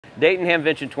Dayton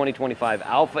Hamvention 2025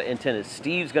 Alpha Antennas.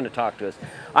 Steve's going to talk to us.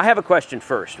 I have a question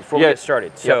first before we get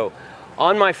started. So,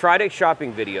 on my Friday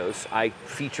shopping videos, I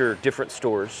feature different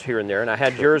stores here and there, and I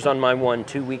had yours on my one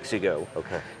 2 weeks ago.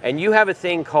 Okay. And you have a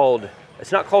thing called,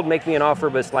 it's not called Make Me an Offer,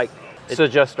 but it's like...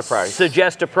 Suggest a price.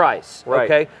 Suggest a price. Right.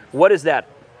 Okay. What is that?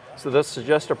 So the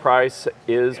suggest a price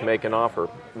is make an offer.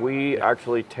 We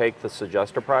actually take the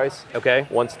suggest a price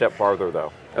one step farther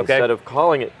though. Okay. Instead of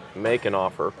calling it make an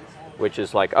offer, which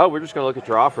is like, oh, we're just going to look at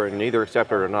your offer and either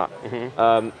accept it or not.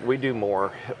 We do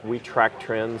more. We track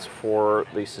trends for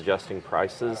the suggesting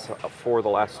prices. For the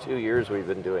last 2 years, we've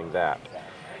been doing that.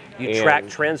 You track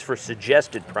trends for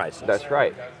suggested prices. That's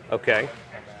right. Okay.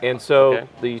 And so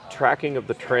the tracking of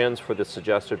the trends for the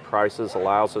suggested prices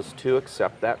allows us to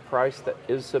accept that price that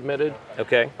is submitted.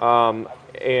 Okay.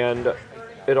 And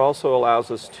it also allows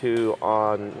us to,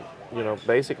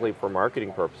 basically for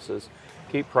marketing purposes,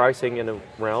 keep pricing in a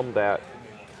realm that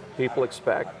people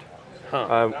expect.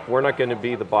 We're not going to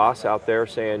be the boss out there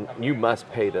saying, you must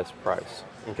pay this price.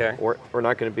 Okay. We're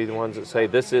not going to be the ones that say,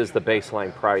 this is the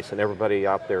baseline price and everybody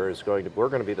out there is we're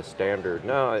going to be the standard.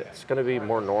 No, it's going to be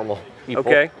more normal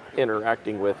people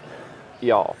interacting with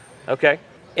y'all. Okay.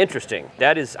 Interesting.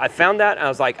 That is, I found that, I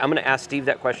was like, I'm going to ask Steve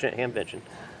that question at Hamvention.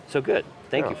 So good.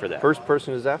 Thank you for that. First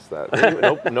person has asked that.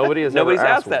 Nobody has Nobody's ever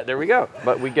asked that. There we go.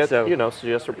 But we get,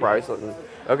 suggest a price. And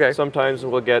sometimes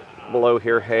we'll get below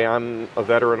here, hey, I'm a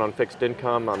veteran on fixed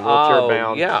income, I'm wheelchair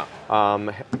bound. Yeah.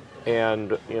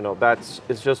 And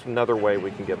it's just another way we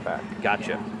can get back.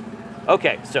 Gotcha.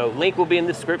 Okay, so link will be in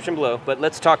the description below, but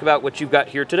let's talk about what you've got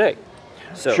here today.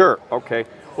 So. Sure, okay.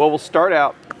 Well, we'll start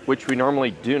out, which we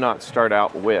normally do not start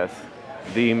out with,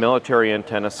 the military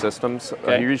antenna systems.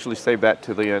 I usually save that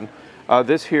to the end.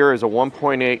 This here is a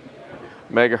 1.8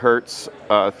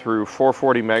 megahertz through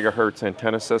 440 megahertz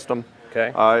antenna system.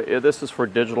 Okay. This is for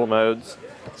digital modes.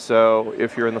 So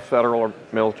if you're in the federal or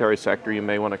military sector, you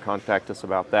may want to contact us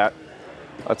about that.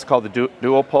 It's called the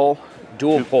dual pole.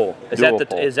 Dual pole. Is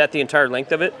that the entire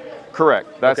length of it?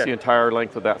 Correct. That's the entire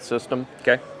length of that system.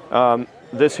 Okay.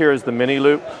 This here is the mini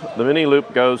loop. The mini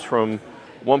loop goes from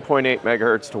 1.8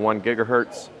 megahertz to 1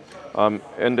 gigahertz.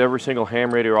 And every single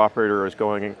ham radio operator is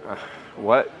going,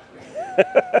 what?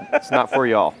 It's not for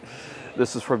y'all.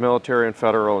 This is for military and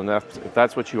federal, and if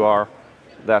that's what you are,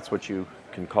 that's what you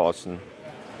can call us and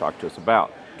talk to us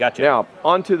about. Gotcha. Now,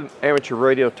 on to the amateur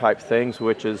radio type things,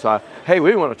 which is, hey,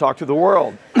 we want to talk to the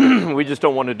world. We just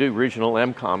don't want to do regional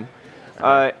MCOM.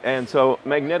 And so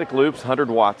magnetic loops, 100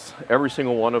 watts, every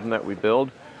single one of them that we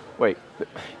build. Wait,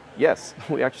 yes,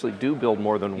 we actually do build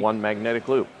more than one magnetic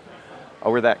loop.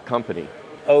 We're that company.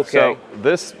 Okay. So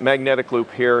this magnetic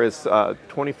loop here is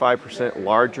 25%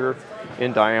 larger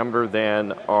in diameter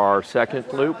than our second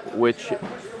loop, which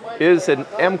is an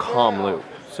MCOM loop.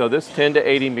 So this 10 to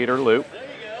 80 meter loop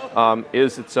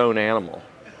is its own animal.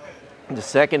 The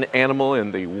second animal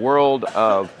in the world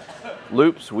of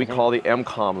loops we call the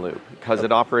MCOM loop because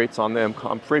it operates on the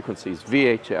MCOM frequencies,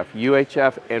 VHF,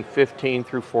 UHF, and 15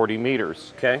 through 40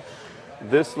 meters. Okay.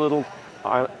 This little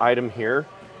item here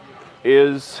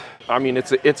is,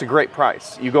 it's a great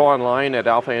price. You go online at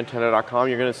alphaantenna.com,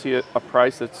 you're going to see a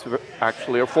price that's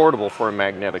actually affordable for a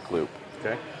magnetic loop.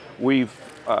 Okay. We've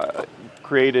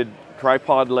created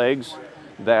tripod legs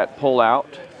that pull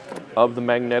out of the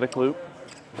magnetic loop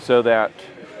so that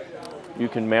you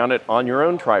can mount it on your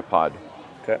own tripod.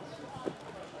 Okay.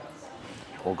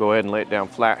 We'll go ahead and lay it down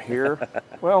flat here.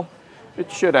 Well,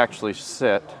 it should actually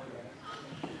sit.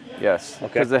 Yes,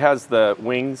 because it has the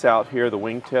wings out here, the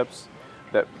wing tips,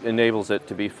 that enables it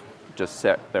to be just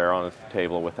set there on a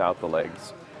table without the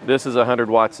legs. This is 100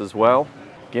 watts as well.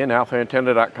 Again,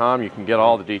 alphaantenna.com, you can get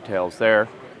all the details there.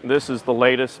 This is the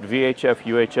latest VHF,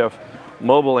 UHF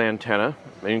mobile antenna.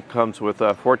 It comes with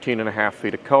 14.5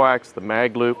 feet of coax, the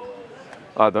mag loop.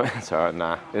 It's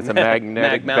a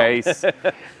magnetic base.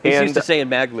 He's used to saying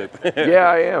mag loop. Yeah,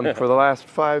 I am, for the last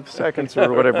 5 seconds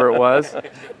or whatever it was.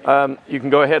 You can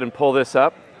go ahead and pull this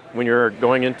up when you're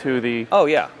going into the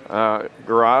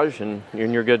garage, and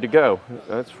you're good to go.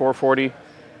 That's 440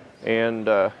 and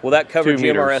will that cover 2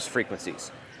 GMRS meters.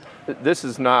 Frequencies? This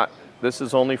is not. This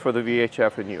is only for the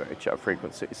VHF and UHF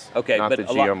frequencies, not the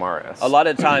GMRS. A lot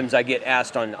of times I get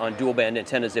asked on dual band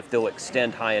antennas if they'll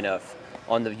extend high enough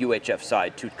on the UHF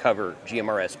side to cover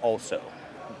GMRS also.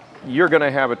 You're going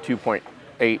to have a 2.8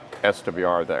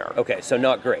 SWR there. Okay, so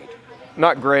not great.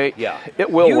 Not great. Yeah. It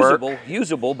will work.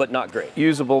 Usable, but not great.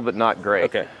 Usable, but not great.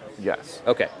 Okay. Yes.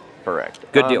 Okay. Correct.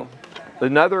 Good deal.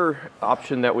 Another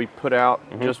option that we put out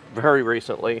just very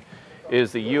recently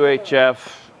is the UHF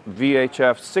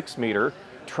VHF 6 meter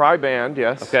tri-band,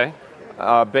 yes. Okay.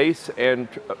 base and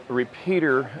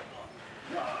repeater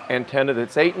antenna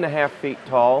that's 8.5 feet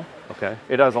tall. Okay.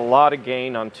 It has a lot of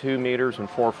gain on 2 meters and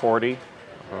 440.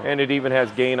 And it even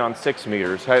has gain on 6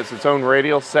 meters. It has its own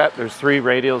radial set. There's 3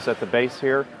 radials at the base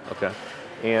here. Okay.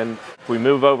 And if we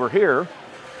move over here,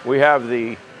 we have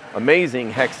the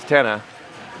amazing Hextenna.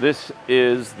 This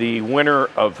is the winner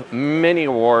of many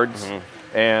awards.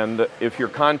 And if you're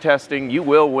contesting, you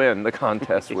will win the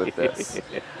contest with this.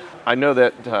 I know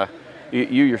that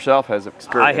you yourself has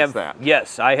experienced that.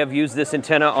 Yes, I have used this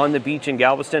antenna on the beach in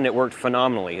Galveston. It worked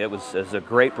phenomenally. It was a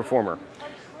great performer.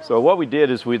 So what we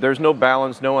did is there's no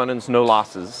balance, no unknowns, no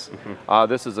losses.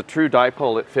 This is a true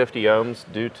dipole at 50 ohms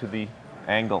due to the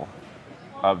angle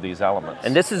of these elements.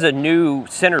 And this is a new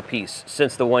centerpiece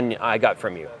since the one I got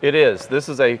from you. It is. This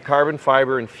is a carbon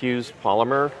fiber infused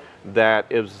polymer that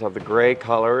is of the gray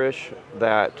colorish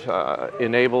that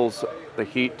enables the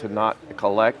heat to not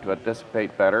collect but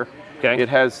dissipate better. Okay. It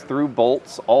has through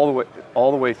bolts all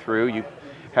the way through. You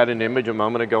had an image a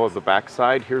moment ago of the back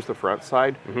side. Here's the front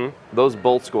side. Those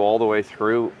bolts go all the way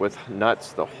through with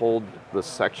nuts that hold the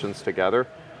sections together.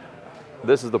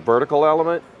 This is the vertical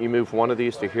element. You move one of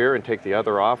these to here and take the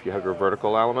other off. You have your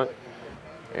vertical element.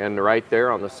 And right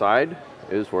there on the side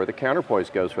is where the counterpoise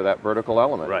goes for that vertical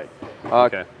element. Right.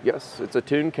 Okay. Yes, it's a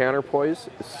tuned counterpoise.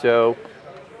 So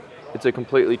it's a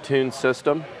completely tuned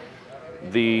system.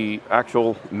 The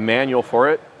actual manual for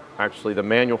it, actually the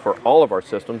manual for all of our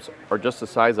systems, are just the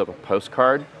size of a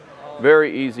postcard.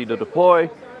 Very easy to deploy.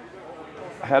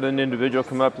 I had an individual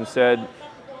come up and said,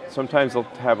 sometimes they'll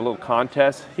have a little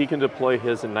contest. He can deploy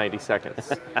his in 90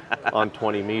 seconds on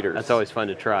 20 meters. That's always fun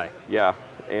to try. Yeah,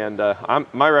 and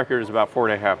my record is about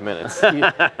 4.5 minutes. He's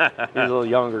a little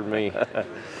younger than me.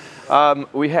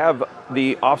 We have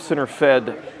the off-center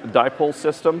fed dipole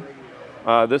system.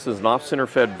 This is an off-center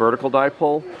fed vertical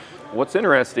dipole. What's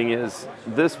interesting is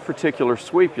this particular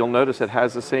sweep, you'll notice it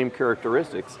has the same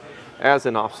characteristics as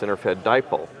an off-center fed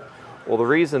dipole. Well, the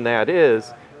reason that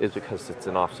is because it's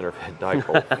an off-center fed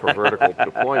dipole for vertical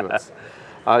deployments.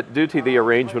 Due to the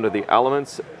arrangement of the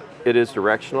elements, it is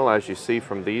directional, as you see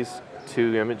from these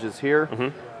 2 images here.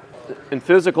 In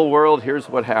physical world, here's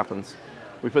what happens.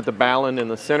 We put the balun in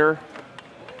the center.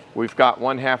 We've got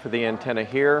one half of the antenna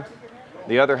here.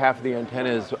 The other half of the antenna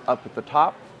is up at the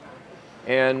top,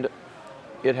 and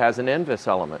it has an NVIS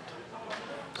element.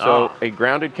 So a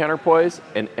grounded counterpoise,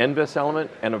 an NVIS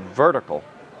element, and a vertical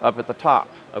up at the top.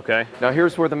 Okay. Now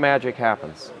here's where the magic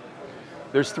happens.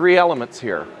 There's 3 elements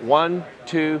here. 1,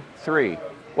 2, 3.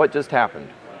 What just happened?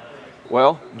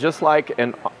 Well, just like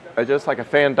a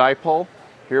fan dipole,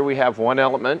 here we have 1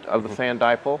 element of the fan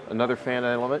dipole, another fan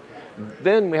element.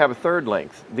 Then we have a 3rd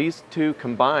length. These 2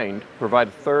 combined provide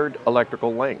a 3rd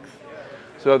electrical length.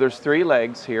 So there's 3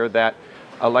 legs here that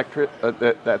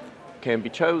that can be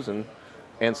chosen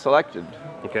and selected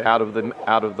out of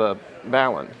the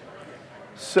balun.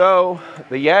 So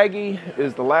the Yagi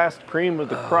is the last cream of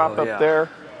the crop up there.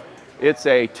 It's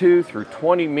a 2 through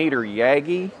 20 meter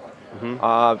Yagi.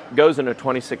 Goes in a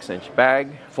 26-inch bag,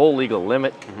 full legal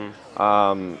limit.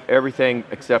 Everything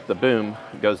except the boom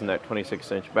goes in that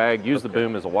 26-inch bag. Use the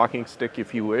boom as a walking stick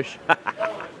if you wish.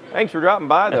 Thanks for dropping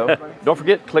by, though. Don't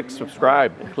forget, click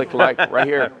subscribe, click like right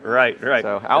here. Right.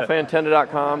 So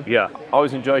alphaantenna.com. Yeah.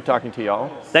 Always enjoy talking to y'all.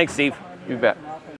 Thanks, Steve. You bet.